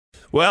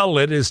Well,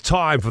 it is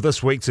time for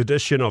this week's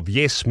edition of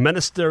Yes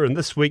Minister, and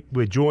this week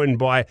we're joined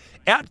by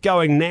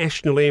outgoing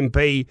National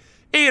MP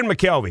Ian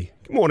McKelvey.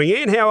 Good morning,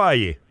 Ian. How are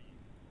you?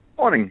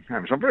 Morning,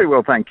 Hamish. I'm very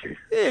well, thank you.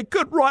 Yeah,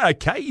 good. Right,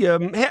 okay.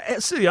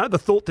 The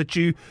thought that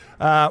you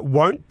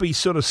won't be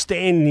sort of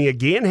standing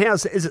again,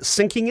 is it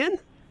sinking in?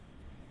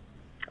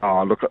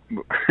 Oh, look,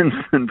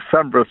 in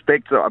some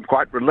respects, I'm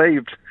quite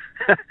relieved.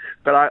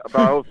 but I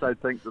also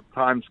think that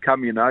time's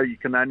come, you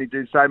can only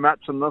do so much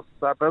in this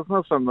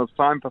business, and there's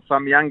time for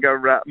some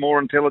younger, more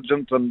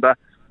intelligent and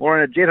more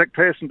energetic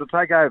person to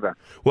take over.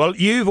 Well,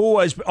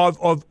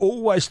 I've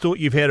always thought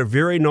you've had a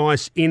very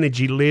nice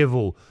energy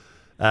level,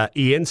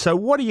 Ian. So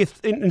what do you,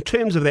 in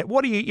terms of that,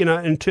 what do you,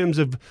 in terms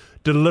of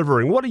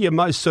delivering, what are you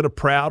most sort of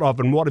proud of,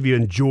 and what have you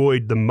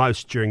enjoyed the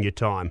most during your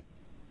time?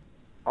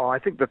 Oh, I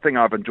think the thing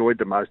I've enjoyed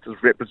the most is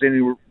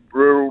representing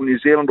rural New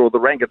Zealand, or the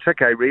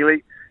Rangitikei,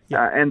 really.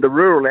 And the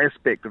rural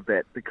aspect of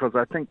that, because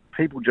I think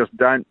people just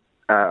don't,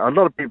 a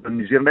lot of people in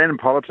New Zealand and in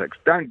politics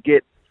don't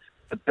get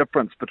the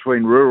difference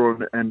between rural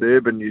and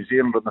urban New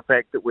Zealand, and the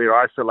fact that we're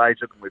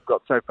isolated and we've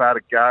got so far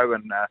to go,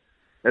 and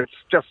it's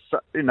just,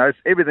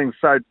 everything's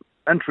so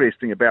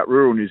interesting about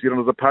rural New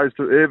Zealand as opposed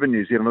to urban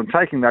New Zealand, and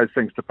taking those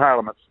things to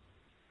Parliament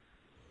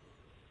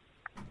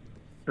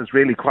is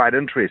really quite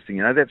interesting.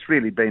 That's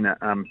really been a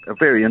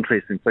very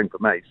interesting thing for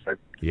me. So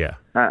yeah,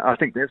 I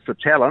think that's the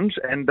challenge,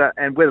 and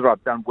whether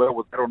I've done well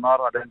with that or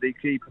not, I don't think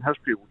even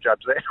history will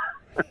judge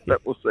that.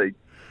 But we'll see.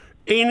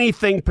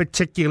 Anything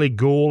particularly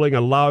galling or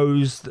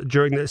lows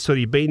during that? So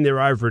you've been there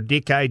over a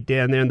decade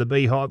down there in the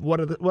Beehive.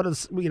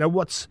 Is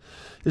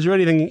there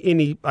anything,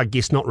 any, I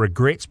guess not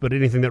regrets, but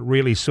anything that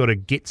really sort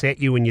of gets at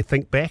you when you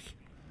think back?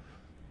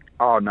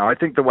 Oh no, I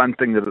think the one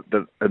thing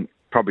that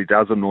probably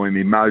does annoy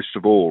me most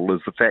of all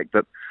is the fact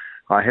that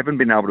I haven't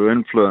been able to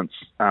influence,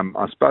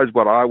 I suppose,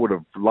 what I would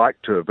have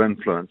liked to have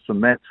influenced,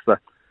 and that's the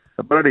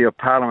ability of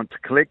Parliament to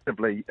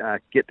collectively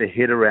get their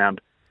head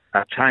around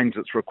change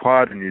that's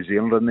required in New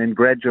Zealand, and then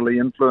gradually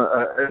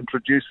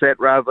introduce that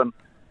rather than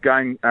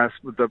going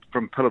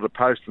from pillar to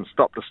post and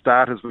stop to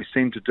start as we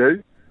seem to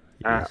do.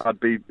 Yes. I'd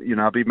be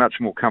much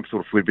more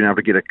comfortable if we'd been able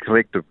to get a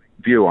collective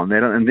view on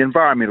that, and the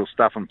environmental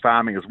stuff and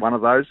farming is one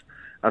of those.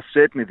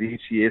 Certainly the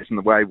ETS and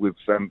the way we've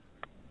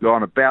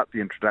gone about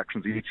the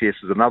introductions of ETS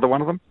is another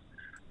one of them.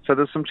 So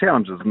there's some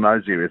challenges in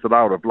those areas that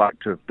I would have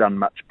liked to have done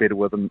much better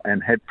with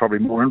and had probably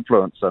more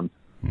influence, and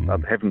I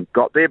haven't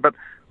got there. But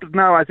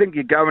no, I think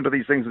you go into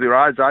these things with your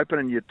eyes open,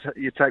 and you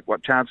take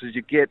what chances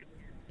you get.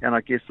 And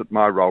I guess that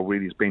my role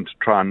really has been to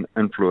try and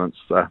influence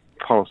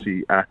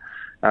policy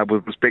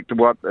with respect to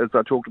what, as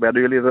I talked about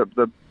earlier,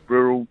 the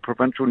rural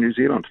provincial New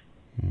Zealand.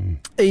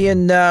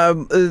 Ian,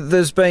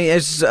 there's been,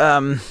 as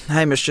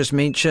Hamish just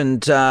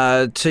mentioned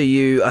to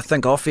you, I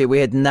think off here, we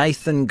had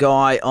Nathan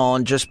Guy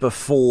on just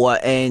before,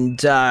 and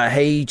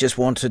he just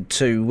wanted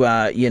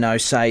to,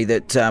 say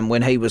that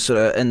when he was sort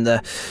of in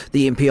the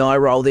MPI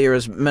role there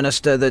as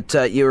Minister,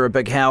 that you were a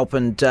big help,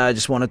 and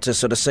just wanted to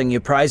sort of sing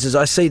your praises.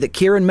 I see that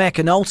Kieran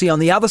McAnulty on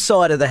the other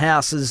side of the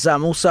house has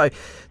also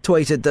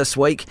tweeted this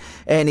week,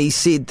 and he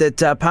said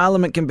that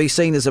Parliament can be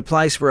seen as a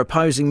place where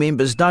opposing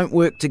members don't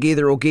work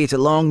together or get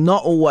along.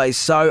 Not always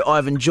so.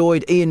 I've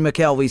enjoyed Ian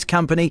McKelvey's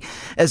company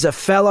as a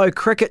fellow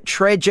cricket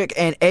tragic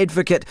and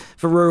advocate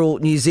for rural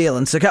New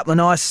Zealand. So a couple of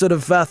nice sort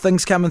of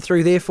things coming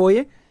through there for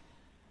you.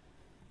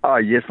 Oh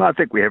yes, I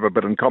think we have a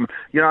bit in common.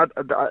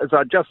 As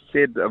I just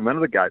said a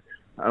minute ago,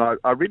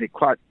 I really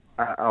quite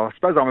I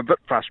suppose I'm a bit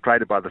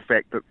frustrated by the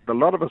fact that a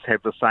lot of us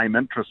have the same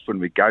interests when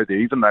we go there,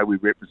 even though we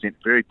represent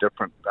very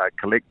different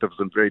collectives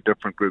and very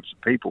different groups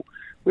of people.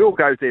 We all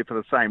go there for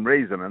the same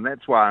reason, and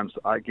that's why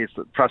I guess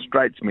it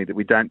frustrates me that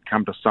we don't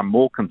come to some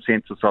more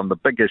consensus on the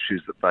big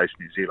issues that face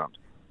New Zealand.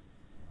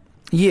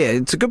 Yeah,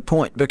 it's a good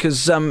point,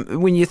 because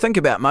when you think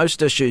about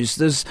most issues,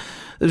 there's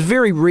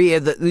very rare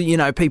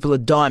that people are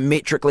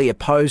diametrically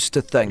opposed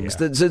to things.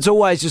 Yeah. It's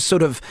always just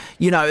sort of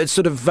it's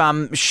sort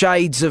of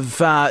shades of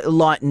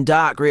light and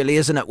dark, really,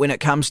 isn't it, when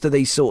it comes to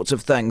these sorts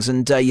of things?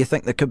 And you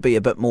think there could be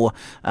a bit more,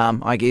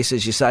 I guess,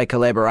 as you say,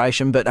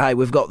 collaboration. But hey,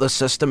 we've got this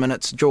system, and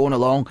it's drawn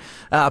along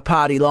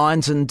party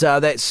lines, and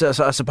that's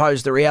I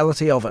suppose the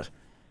reality of it.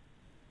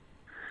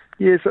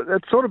 Yes,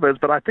 it sort of is,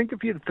 but I think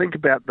if you think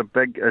about the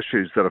big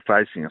issues that are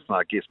facing us, and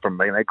I guess from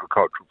an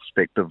agricultural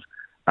perspective,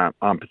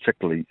 I'm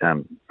particularly,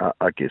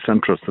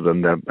 interested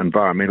in the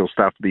environmental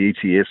stuff, the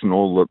ETS and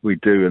all that we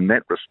do in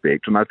that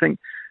respect. And I think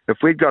if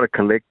we'd got a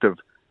collective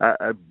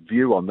a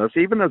view on this,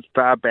 even as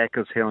far back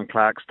as Helen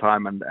Clark's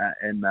time and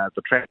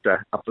the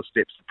tractor up the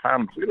steps of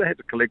Parliament, if we had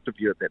a collective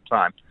view at that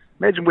time,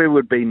 imagine where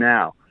we'd be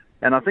now.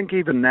 And I think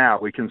even now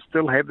we can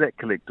still have that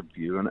collective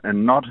view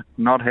and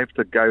not have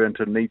to go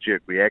into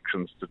knee-jerk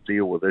reactions to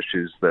deal with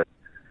issues that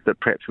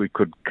perhaps we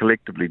could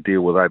collectively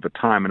deal with over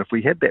time. And if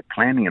we had that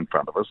planning in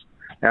front of us,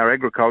 our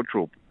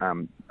agriculturalists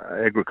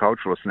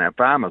and our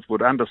farmers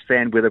would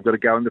understand where they've got to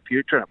go in the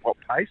future and at what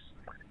pace,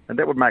 and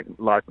that would make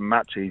life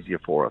much easier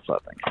for us, I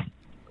think.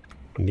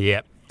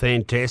 Yeah.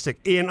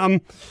 Fantastic.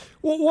 Ian,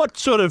 what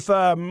sort of,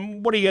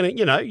 what are you going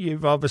to,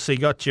 you've obviously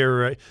got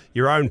your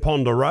own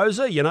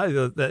Ponderosa,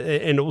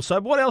 and also,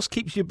 what else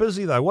keeps you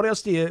busy though? What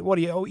else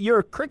you're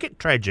a cricket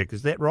tragic,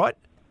 is that right?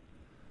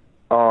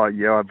 Oh,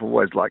 yeah, I've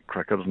always liked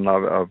cricket, and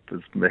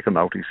as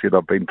McAnulty said,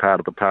 I've been part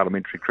of the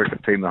parliamentary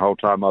cricket team the whole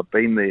time I've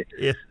been there.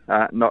 Yeah.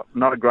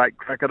 Not a great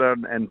cricketer,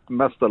 and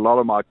missed a lot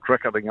of my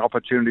cricketing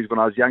opportunities when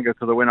I was younger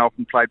because I went off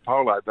and played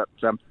polo,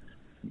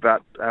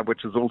 but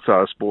which is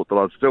also a sport that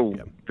I'm still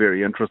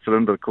very interested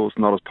in, but of course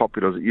not as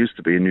popular as it used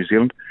to be in New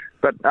Zealand.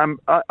 But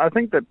I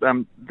think that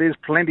there's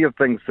plenty of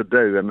things to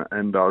do,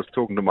 and I was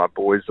talking to my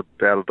boys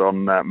about it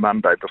on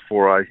Monday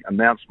before I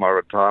announced my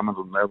retirement,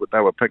 and they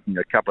were picking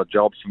a couple of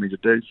jobs for me to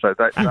do, so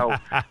they'll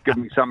give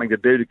me something to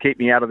do to keep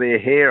me out of their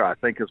hair, I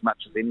think, as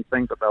much as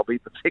anything, but they'll be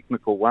the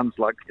technical ones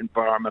like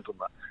environment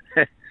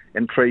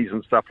and trees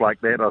and stuff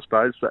like that, I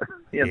suppose. So,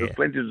 there's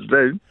plenty to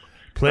do.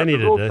 Plenty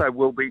to do. Also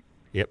will be.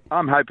 Yep.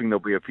 I'm hoping there'll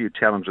be a few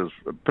challenges,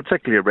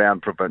 particularly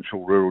around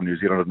provincial, rural New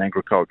Zealand and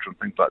agriculture and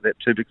things like that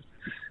too,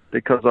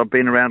 because I've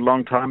been around a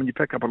long time and you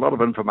pick up a lot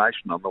of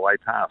information on the way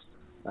past.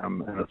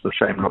 And it's a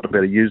shame not to be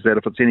able to use that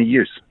if it's any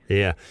use.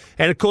 Yeah.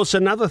 And, of course,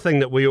 another thing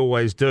that we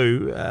always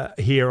do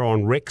here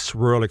on Rex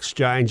Rural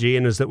Exchange,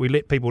 Ian, is that we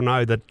let people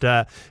know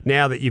that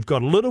now that you've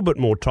got a little bit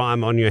more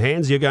time on your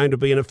hands, you're going to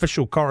be an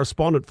official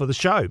correspondent for the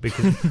show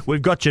because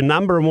we've got your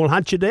number and we'll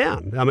hunt you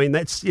down. I mean,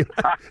 that's,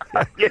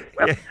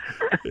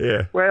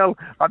 Yeah. Well,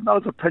 I'm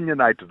not as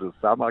opinionated as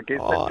some, I guess.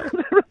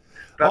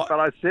 But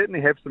I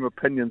certainly have some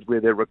opinions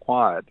where they're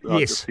required. Yes. I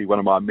just see one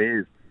of my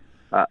mayors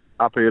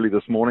up early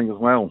this morning as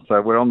well,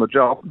 so we're on the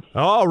job.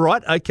 Oh,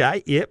 right,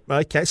 okay, yep,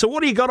 okay. So,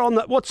 what do you got on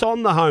what's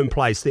on the home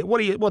place there?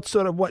 What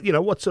sort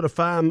of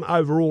farm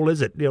overall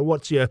is it?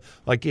 What's your?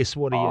 I guess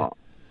what are you?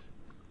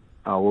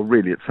 Oh, well,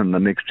 really, it's in the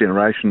next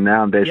generation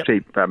now, and there's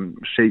sheep,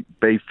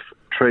 beef,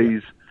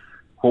 trees,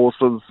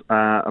 horses,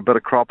 a bit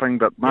of cropping,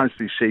 but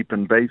mostly sheep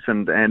and beef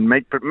and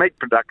meat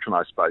production,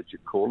 I suppose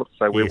you'd call it.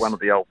 So we're one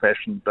of the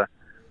old-fashioned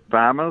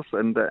farmers,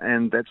 and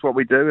that's what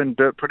we do and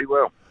do it pretty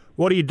well.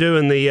 What do you do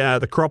in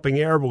the cropping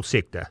arable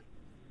sector?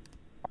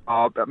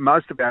 But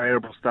most of our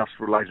arable stuff's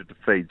related to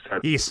feed, so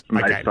maize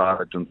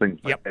silage and things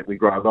like that. We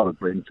grow a lot of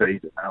green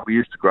feed. We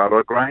used to grow a lot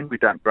of grain. We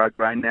don't grow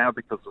grain now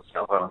because the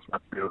South Island's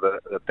much better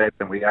at that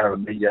than we are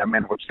in the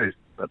Manawatu.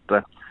 But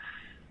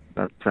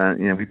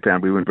we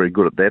found we weren't very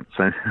good at that,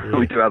 so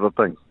we do other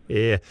things.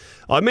 Yeah.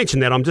 I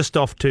mentioned that. I'm just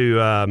off to,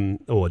 I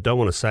don't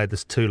want to say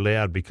this too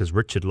loud because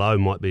Richard Lowe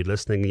might be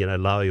listening.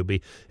 Lowe, you'll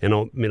be, and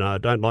I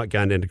don't like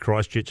going down to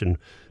Christchurch and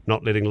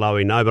not letting Lowe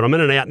know, but I'm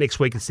in and out next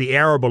week. It's the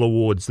Arable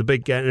Awards, the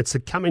big, and it's the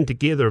coming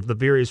together of the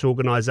various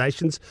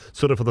organisations,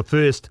 sort of for the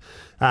first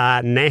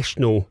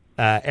national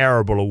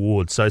Arable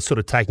Awards. So sort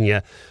of taking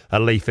a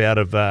leaf out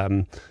of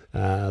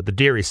the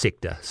dairy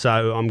sector.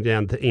 So I'm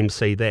down to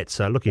MC that.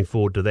 So looking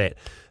forward to that.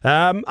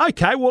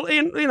 Okay, well,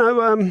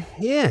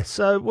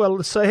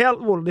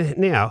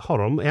 now, hold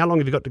on. How long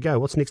have you got to go?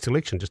 What's next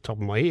election? Just top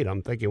of my head.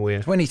 I'm thinking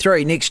we're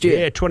 23 next year.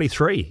 Yeah,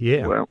 23.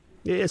 Yeah. Well,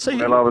 yeah. So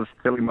I was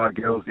telling my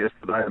girls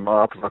yesterday in my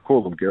office. I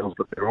call them girls,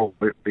 but they're all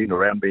been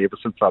around me ever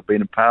since I've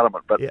been in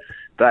Parliament. But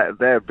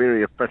they're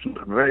very efficient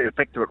and very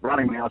effective at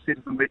running now. I said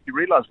to them, you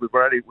realise we've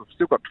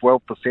still got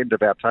 12%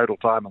 of our total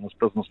time on this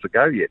business to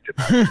go yet.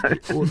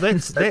 Well,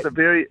 that's a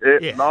very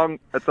long.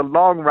 It's a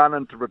long run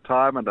into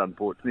retirement,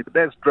 unfortunately. But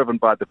that's driven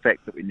by the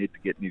fact that we need to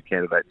get new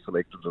candidates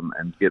selected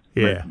and get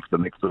them for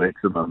the next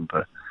election. And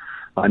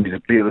I need to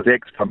clear the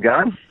decks if I'm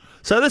going.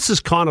 So this is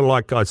kind of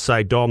like, I'd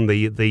say, Dom,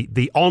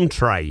 the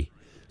entree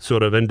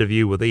sort of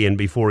interview with Ian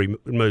before he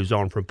moves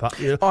on from...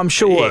 I'm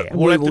sure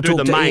we'll we will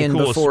talk to Ian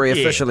before he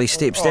officially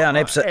steps down.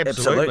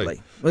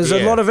 Absolutely. There's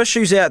a lot of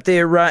issues out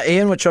there,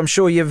 Ian, which I'm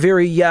sure you're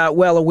very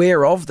well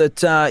aware of,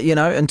 that,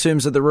 in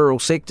terms of the rural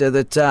sector,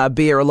 that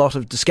bear a lot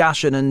of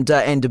discussion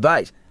and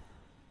debate.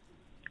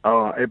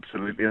 Oh,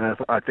 absolutely. And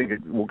I think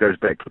it all goes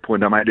back to the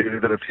point I made earlier,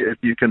 that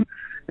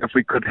if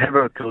we could have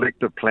a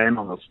collective plan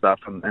on this stuff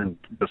and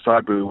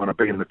decide where we want to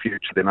be in the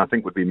future, then I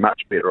think we'd be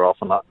much better off.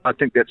 And I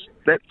think that's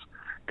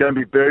going to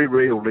be very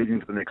real leading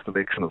to the next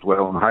election as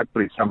well. And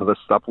hopefully some of this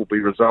stuff will be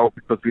resolved,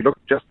 because we look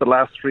just the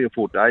last 3 or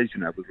 4 days,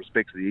 with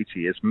respect to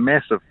the ETS,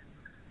 massive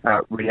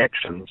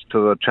reactions to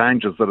the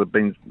changes that have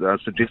been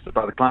suggested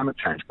by the Climate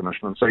Change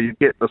Commission. And so you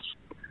get this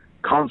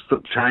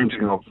constant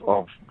changing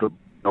of the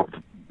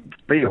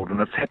field, and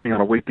it's happening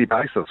on a weekly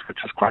basis, which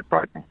is quite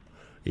frightening.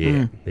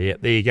 Yeah,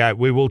 there you go.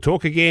 We will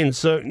talk again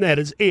soon. That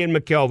is Ian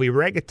McKelvey,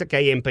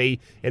 Rangitaki MP,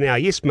 in our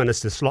Yes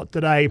Minister slot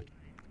today.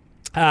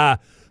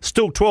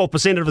 Still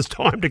 12% of his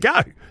time to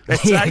go.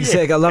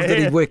 Exactly. I love that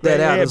he worked that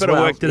out as well. A bit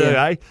of work to do,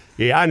 eh?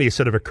 Yeah, only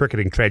sort of a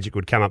cricketing tragic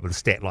would come up with a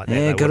stat like that.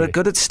 Yeah, good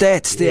at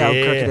stats, the old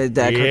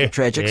cricket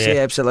tragics.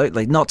 Yeah,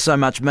 absolutely. Not so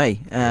much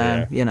me,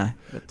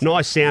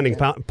 Nice sounding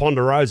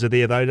Ponderosa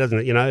there, though, doesn't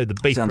it?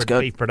 The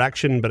beef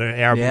production, but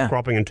arable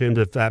cropping in terms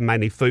of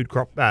mainly feed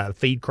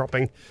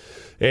cropping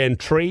and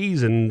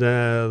trees and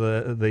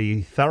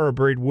the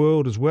thoroughbred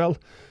world as well.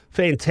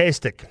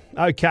 Fantastic.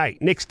 Okay,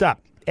 next up.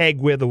 Ag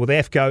Weather with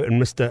AFCO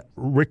and Mr.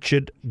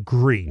 Richard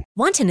Green.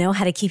 Want to know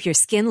how to keep your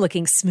skin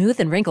looking smooth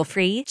and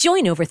wrinkle-free?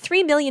 Join over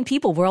 3 million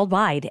people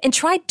worldwide and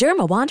try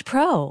Dermawand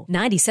Pro.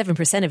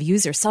 97% of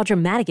users saw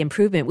dramatic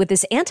improvement with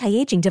this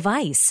anti-aging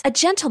device. A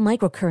gentle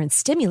microcurrent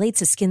stimulates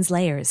the skin's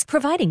layers,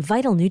 providing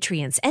vital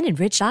nutrients and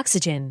enriched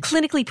oxygen.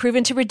 Clinically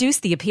proven to reduce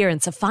the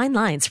appearance of fine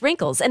lines,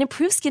 wrinkles, and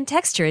improve skin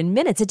texture in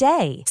minutes a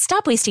day.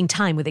 Stop wasting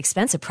time with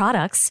expensive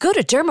products. Go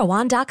to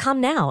Dermawand.com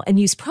now and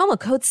use promo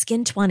code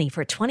SKIN20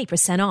 for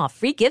 20% off,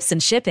 free gifts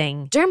and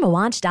shipping.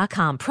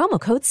 Dermawand.com, promo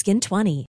code SKIN20.